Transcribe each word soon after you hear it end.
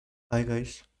Hi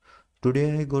guys,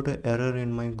 today I got an error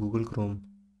in my Google Chrome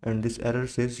and this error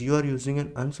says you are using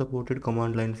an unsupported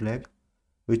command line flag,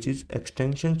 which is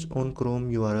extensions on Chrome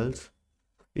URLs.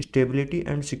 Stability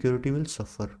and security will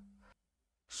suffer.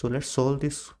 So let's solve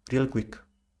this real quick.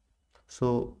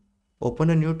 So open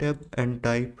a new tab and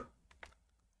type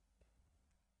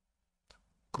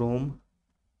chrome :/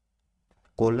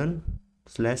 and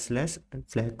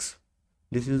flags.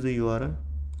 This is the URL.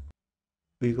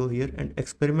 We go here and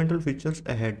experimental features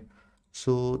ahead.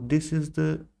 So this is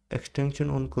the extension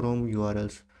on Chrome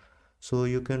URLs. So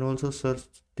you can also search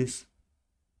this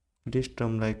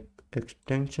term like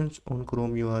extensions on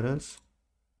Chrome URLs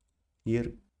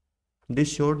here.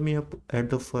 This showed me up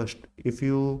at the first. If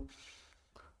you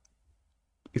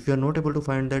are not able to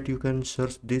find that, you can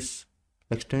search this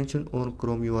extension on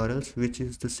Chrome URLs, which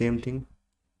is the same thing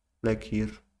like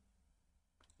here.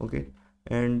 Okay,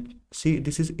 and see,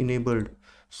 this is enabled,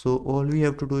 so all we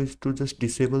have to do is to just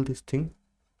disable this thing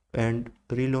and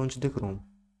relaunch the Chrome,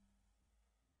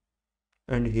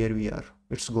 and here we are,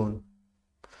 it's gone.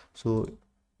 So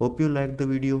hope you liked the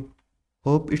video,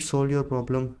 hope it solved your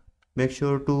problem. Make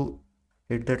sure to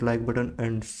hit that like button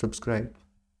and subscribe.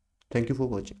 Thank you for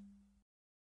watching.